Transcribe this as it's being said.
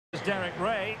Derek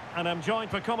Ray, and I'm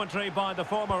joined for commentary by the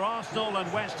former Arsenal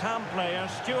and West Ham player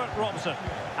Stuart Robson.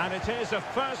 And it is a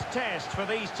first test for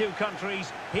these two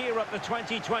countries here at the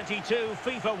 2022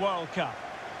 FIFA World Cup.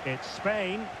 It's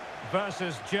Spain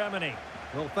versus Germany.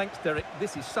 Well, thanks, Derek.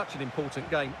 This is such an important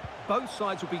game. Both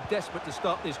sides will be desperate to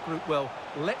start this group well.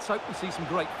 Let's hope we see some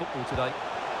great football today.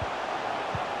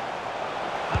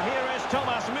 And here is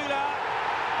Thomas Müller.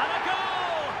 And a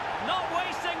goal! Not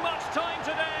wasting much time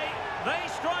today. They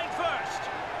strike first.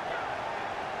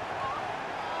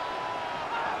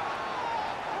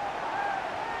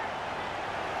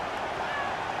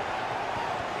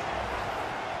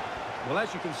 Well,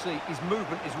 as you can see, his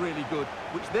movement is really good,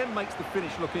 which then makes the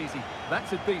finish look easy.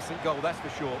 That's a decent goal, that's for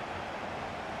sure.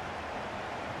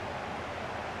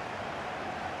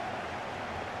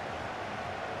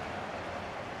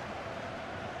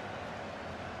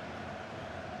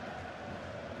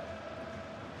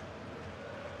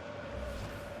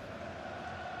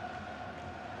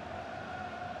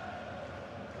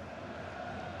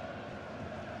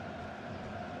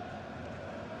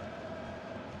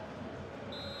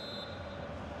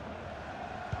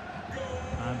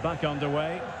 And back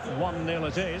underway, 1-0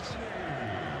 it is.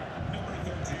 Number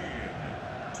 13,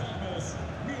 Thomas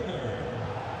Müller.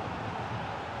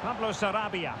 Pablo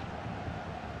Sarabia.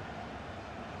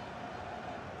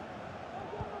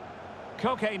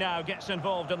 Koke now gets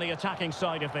involved in the attacking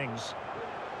side of things.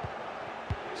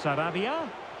 Sarabia.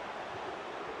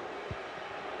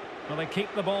 Well, they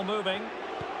keep the ball moving.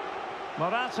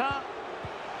 Morata.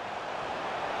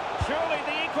 Surely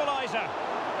the equaliser.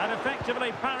 And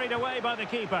effectively parried away by the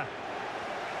keeper.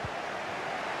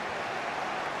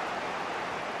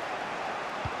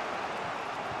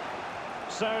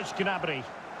 Serge Gnabry.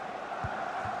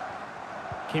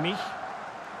 Kimmich.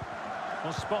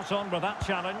 Well, spot on with that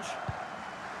challenge.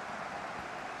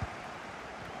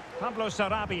 Pablo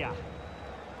Sarabia.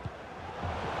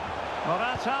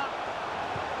 Morata.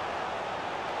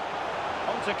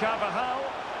 On to Carvajal.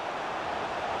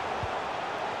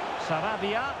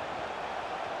 Sarabia.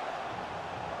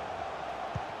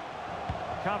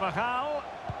 Carvajal,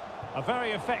 a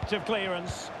very effective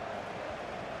clearance.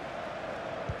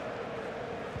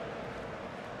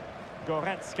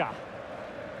 Goretzka.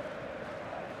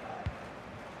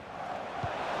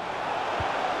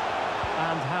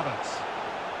 And Havertz.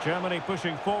 Germany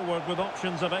pushing forward with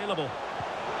options available.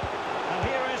 And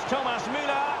here is Thomas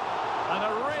Müller. And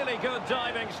a really good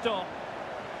diving stop.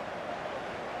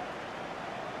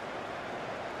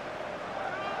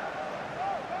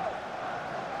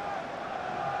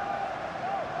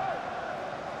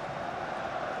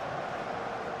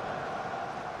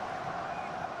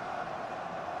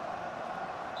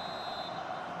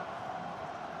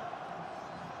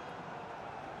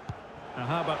 Now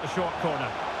how about the short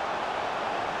corner?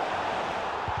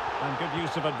 And good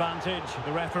use of advantage,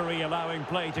 the referee allowing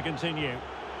play to continue.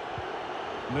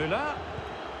 Müller,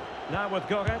 now with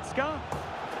Goretzka.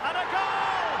 And a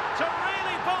goal to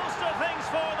really bolster things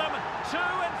for them. 2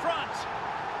 in front.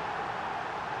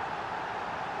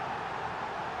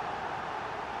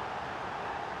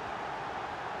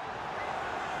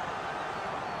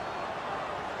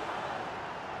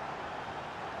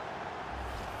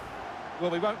 Well,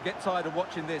 we won't get tired of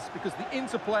watching this because the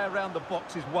interplay around the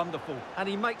box is wonderful and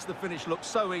he makes the finish look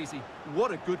so easy.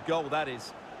 What a good goal that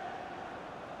is.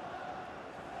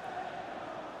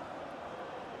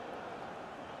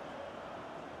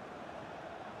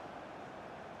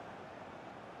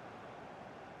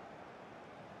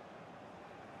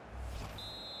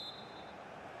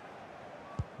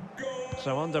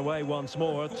 So underway once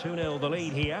more, 2-0 the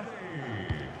lead here.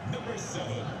 Number 7,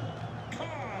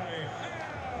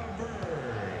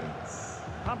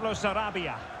 Pablo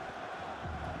Sarabia.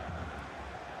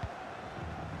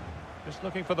 Just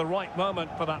looking for the right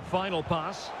moment for that final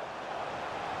pass.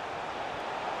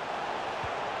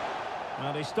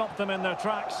 And he stopped them in their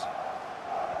tracks.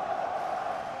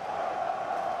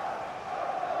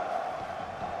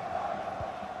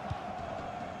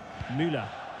 Müller.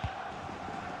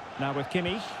 Now with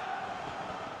Kimmich.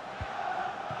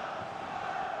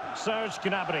 Serge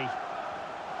Gnabry.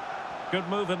 Good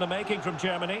move in the making from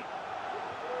Germany.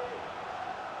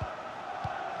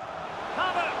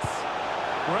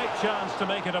 Great chance to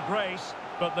make it a brace,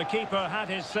 but the keeper had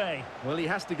his say. Well, he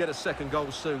has to get a second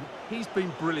goal soon. He's been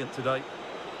brilliant today.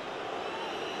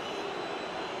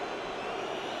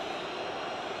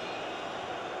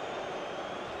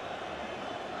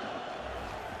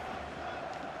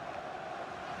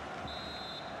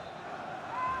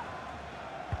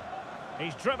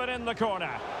 He's driven in the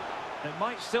corner. It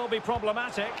might still be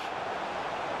problematic.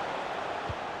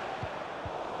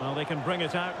 Well, they can bring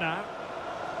it out now.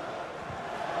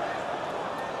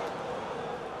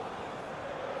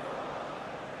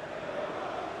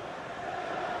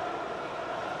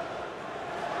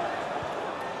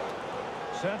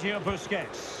 Sergio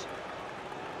Busquets.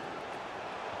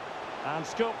 And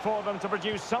scope for them to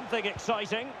produce something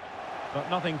exciting. But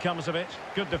nothing comes of it.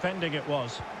 Good defending it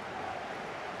was.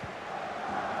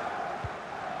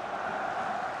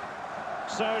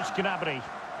 Serge Gnabry.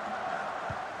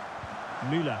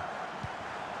 Müller.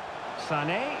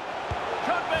 Sané.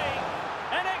 Could be.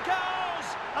 And it goes!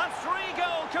 A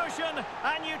 3-goal cushion.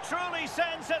 And you truly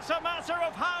sense it's a matter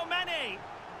of how many.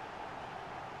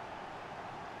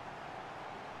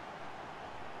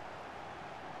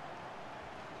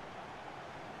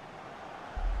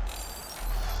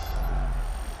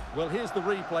 Well, here's the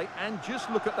replay, and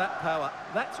just look at that power.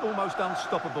 That's almost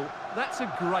unstoppable. That's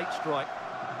a great strike.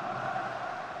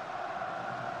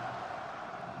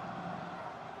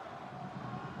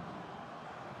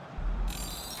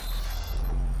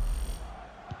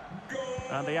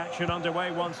 And the action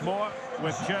underway once more,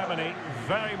 with Germany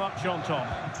very much on top.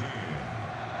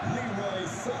 Leroy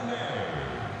Sané.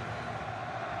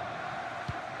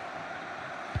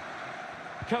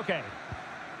 Koke.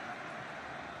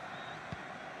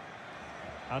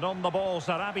 And on the ball,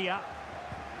 Sarabia.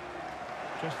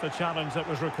 Just the challenge that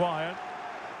was required.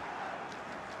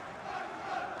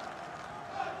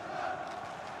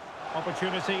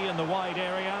 Opportunity in the wide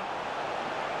area.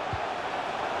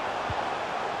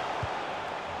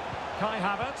 Kai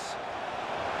Havertz.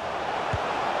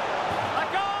 A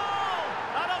goal!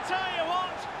 And I'll tell you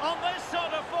what, on this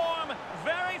sort of form,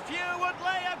 very few would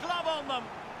lay a glove on them.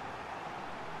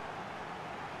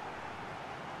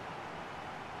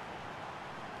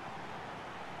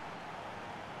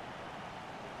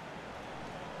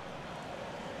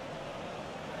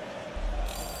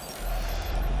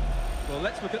 Well,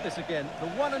 let's look at this again. The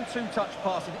 1- and 2-touch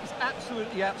passing is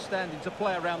absolutely outstanding to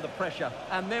play around the pressure.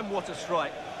 And then what a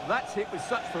strike. That's hit with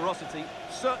such ferocity.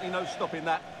 Certainly no stopping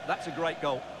that. That's a great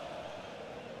goal.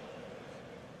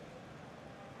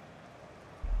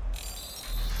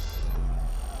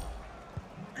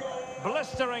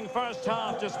 Blistering first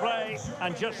half display,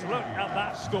 and just look at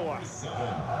that score.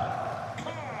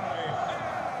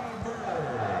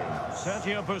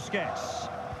 Sergio Busquets.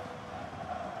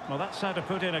 Well, that's how to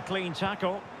put in a clean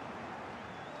tackle.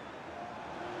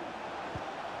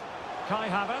 Kai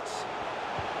Havertz.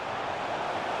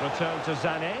 Return to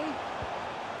Sané.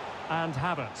 And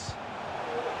Havertz.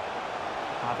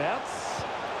 Havertz.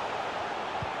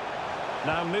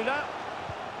 Now Müller.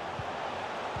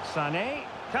 Sané.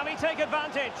 Can he take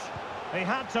advantage? He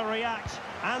had to react,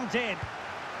 and did.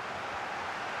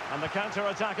 And the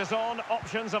counter-attack is on.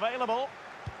 Options available.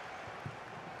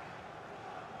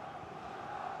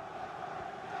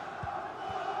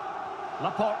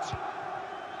 Laporte.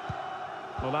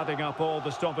 Well, adding up all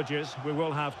the stoppages, we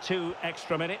will have 2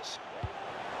 extra minutes.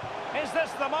 Is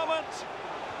this the moment?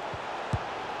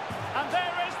 And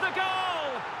there is the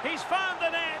goal! He's found the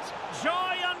net.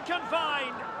 Joy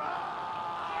unconfined.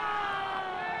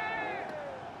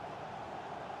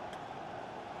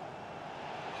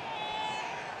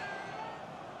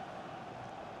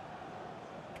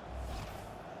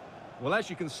 Well,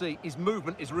 as you can see, his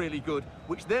movement is really good,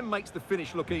 which then makes the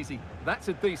finish look easy. That's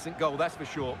a decent goal, that's for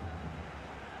sure.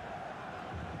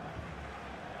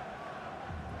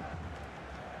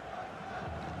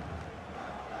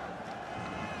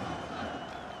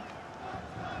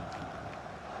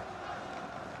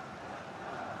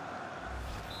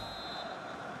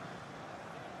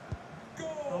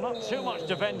 Well, not too much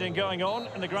defending going on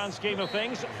in the grand scheme of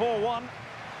things. 4-1.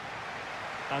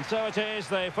 And so it is,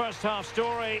 the first half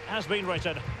story has been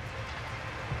written.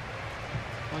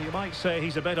 Well, you might say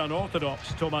he's a bit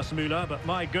unorthodox, Thomas Müller, but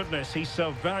my goodness, he's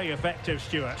so very effective,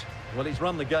 Stuart. Well, he's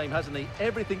run the game, hasn't he?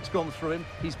 Everything's gone through him.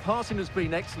 His passing has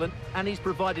been excellent, and he's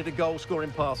provided a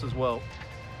goal-scoring pass as well.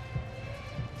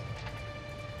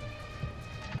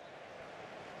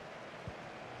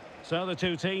 So the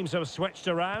two teams have switched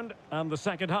around, and the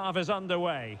second half is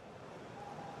underway.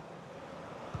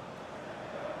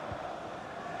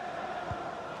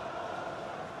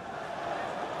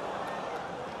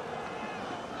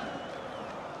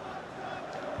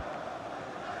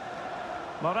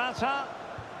 Morata.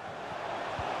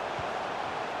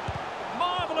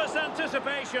 Marvellous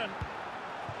anticipation.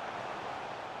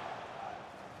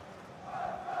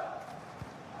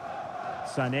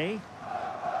 Sané.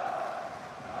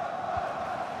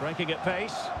 Breaking at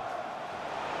pace.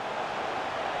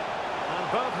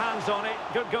 And both hands on it.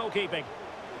 Good goalkeeping.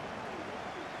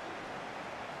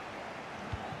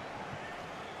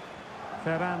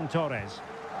 Ferran Torres.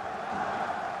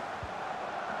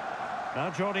 Now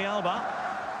Jordi Alba.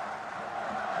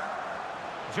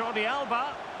 Jordi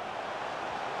Alba.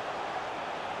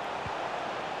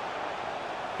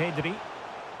 Pedri.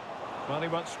 Well, he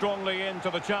went strongly into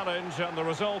the challenge, and the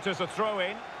result is a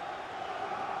throw-in.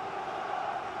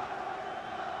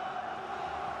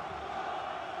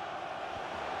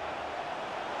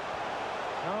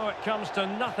 Oh, it comes to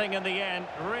nothing in the end.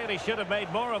 Really should have made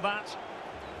more of that.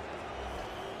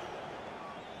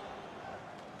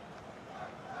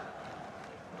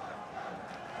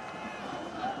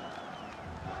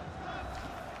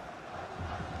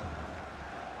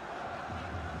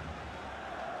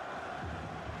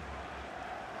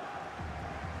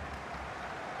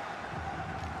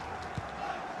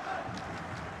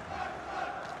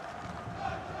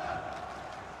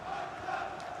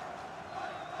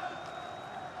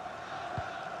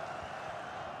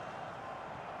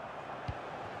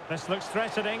 This looks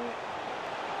threatening.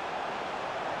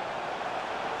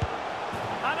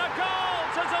 And a goal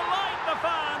to delight the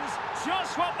fans.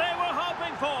 Just what they were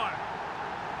hoping for.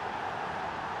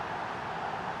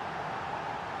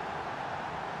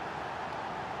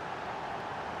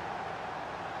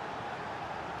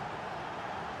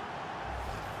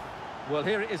 Well,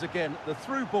 here it is again. The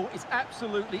through ball is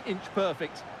absolutely inch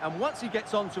perfect. And once he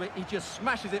gets onto it, he just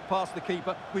smashes it past the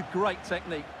keeper with great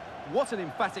technique. What an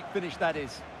emphatic finish that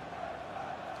is.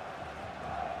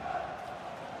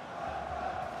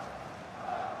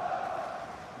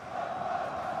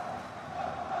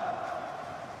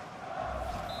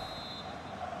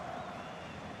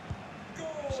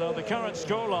 So the current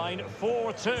scoreline,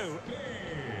 4-2.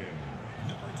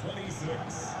 Number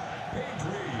 26,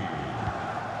 Pedri.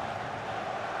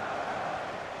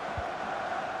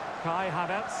 Kai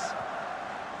Havertz.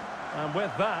 And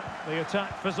with that, the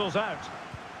attack fizzles out.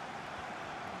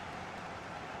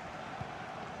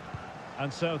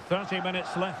 And so 30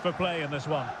 minutes left for play in this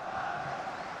one.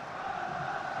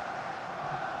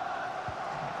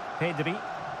 Pedri.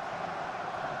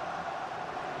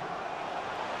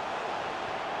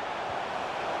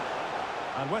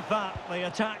 And with that, the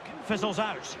attack fizzles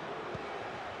out.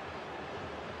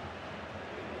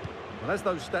 Well, as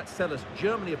those stats tell us,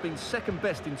 Germany have been second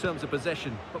best in terms of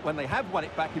possession, but when they have won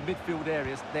it back in midfield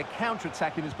areas, their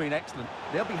counter-attacking has been excellent.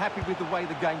 They'll be happy with the way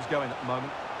the game's going at the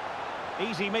moment.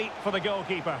 Easy meat for the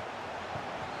goalkeeper.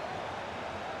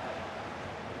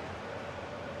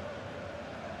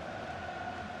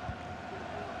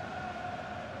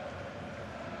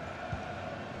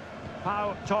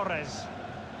 Pau Torres.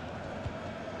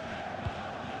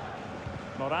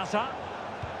 Morata.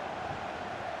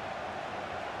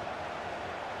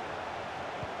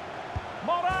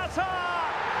 Morata!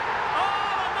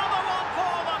 Oh, another one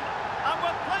for them! And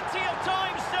with plenty of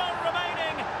time still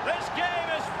remaining, this game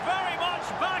is very much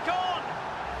back on!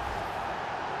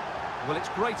 Well, it's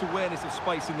great awareness of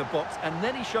space in the box, and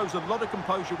then he shows a lot of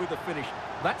composure with the finish.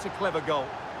 That's a clever goal.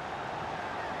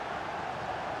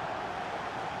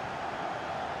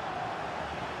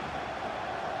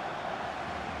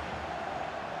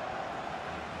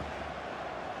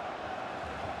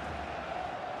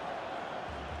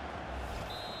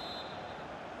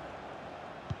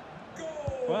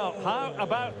 Well, how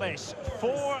about this?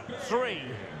 4-3.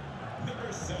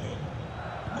 Number 7,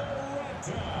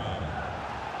 Morata.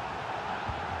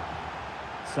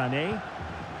 Sané.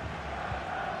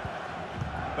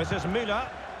 This is Müller.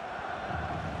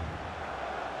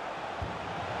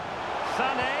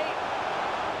 Sané.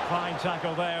 Fine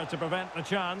tackle there to prevent the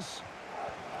chance.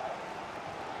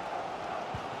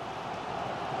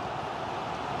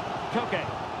 Koke.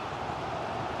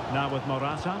 Now with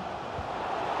Morata.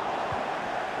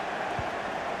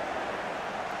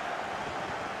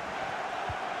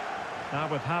 Now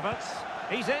with Havertz.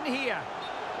 He's in here.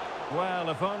 Well,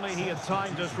 if only he had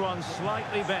timed his run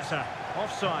slightly better.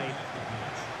 Offside.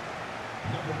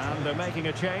 And they're making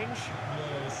a change.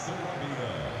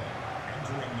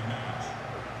 Entering the match,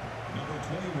 number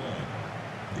 21,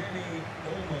 Danny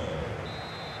Olmo.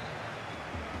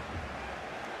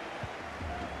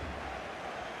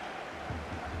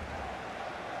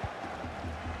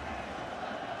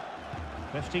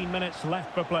 15 minutes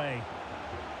left for play.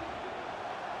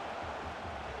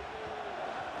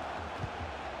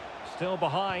 Still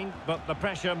behind, but the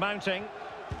pressure mounting.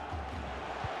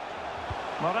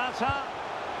 Morata.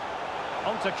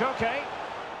 On to Koke.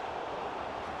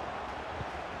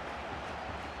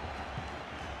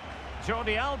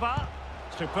 Jordi Alba.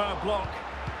 Superb block.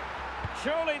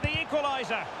 Surely the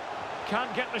equaliser.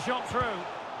 Can't get the shot through.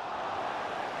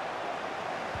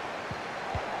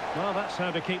 Well, that's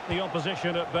how to keep the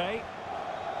opposition at bay.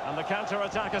 And the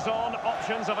counter-attack is on.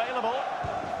 Options available.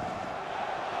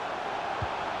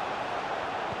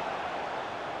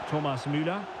 Thomas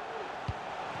Müller.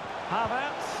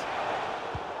 Havertz.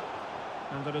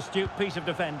 And an astute piece of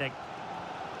defending.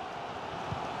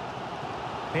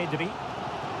 Pedri.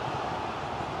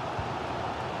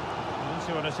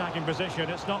 Into an attacking position.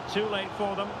 It's not too late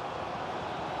for them.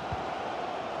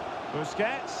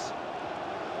 Busquets.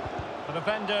 The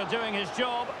defender doing his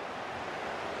job.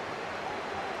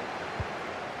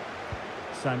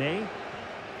 Sané.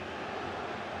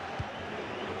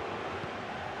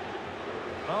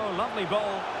 Oh, lovely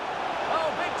ball.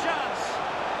 Oh, big chance.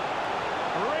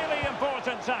 Really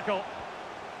important tackle.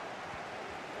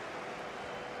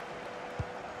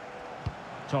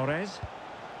 Torres.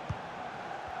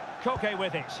 Koke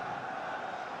with it.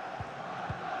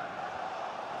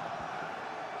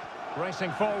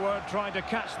 Racing forward, trying to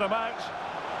catch them out.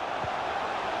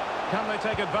 Can they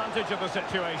take advantage of the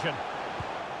situation?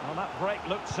 Well, that break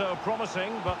looked so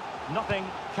promising, but nothing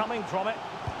coming from it.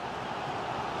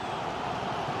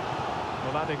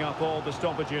 Well, adding up all the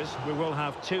stoppages, we will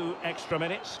have 2 extra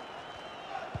minutes.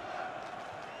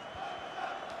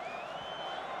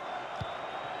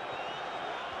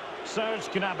 Serge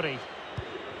Gnabry.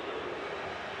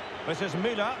 This is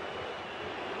Müller.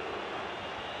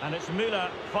 And it's Müller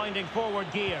finding forward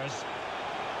gears.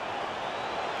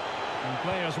 And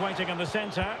players waiting in the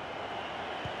centre.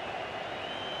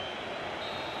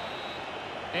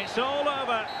 It's all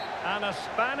over. And a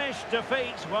Spanish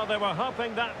defeat. Well, they were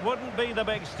hoping that wouldn't be the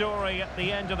big story at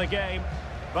the end of the game.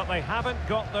 But they haven't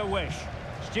got their wish.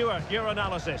 Stuart, your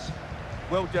analysis.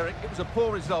 Well, Derek, it was a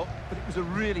poor result, but it was a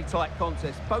really tight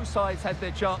contest. Both sides had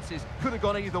their chances, could have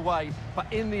gone either way,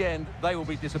 but in the end, they will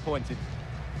be disappointed.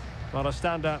 Well, a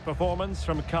standout performance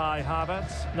from Kai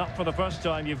Havertz. Not for the first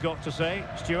time, you've got to say.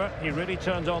 Stuart, he really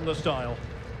turned on the style.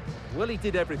 Well, he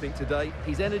did everything today.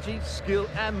 His energy, skill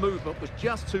and movement was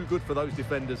just too good for those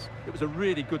defenders. It was a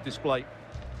really good display.